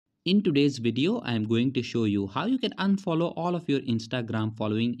In today's video, I am going to show you how you can unfollow all of your Instagram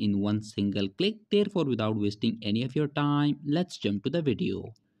following in one single click. Therefore, without wasting any of your time, let's jump to the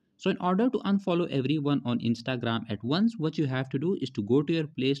video. So in order to unfollow everyone on Instagram at once, what you have to do is to go to your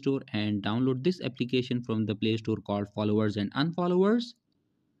Play Store and download this application from the Play Store called Followers and Unfollowers.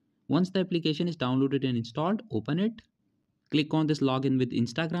 Once the application is downloaded and installed, open it. Click on this login with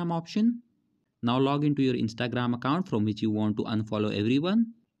Instagram option. Now log into your Instagram account from which you want to unfollow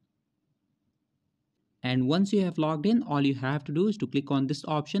everyone. And once you have logged in, all you have to do is to click on this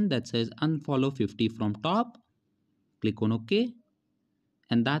option that says unfollow 50 from top. Click on OK.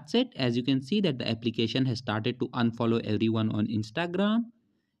 And that's it. As you can see that the application has started to unfollow everyone on Instagram.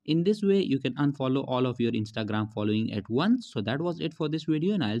 In this way, you can unfollow all of your Instagram following at once. So that was it for this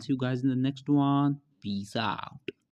video, and I'll see you guys in the next one. Peace out.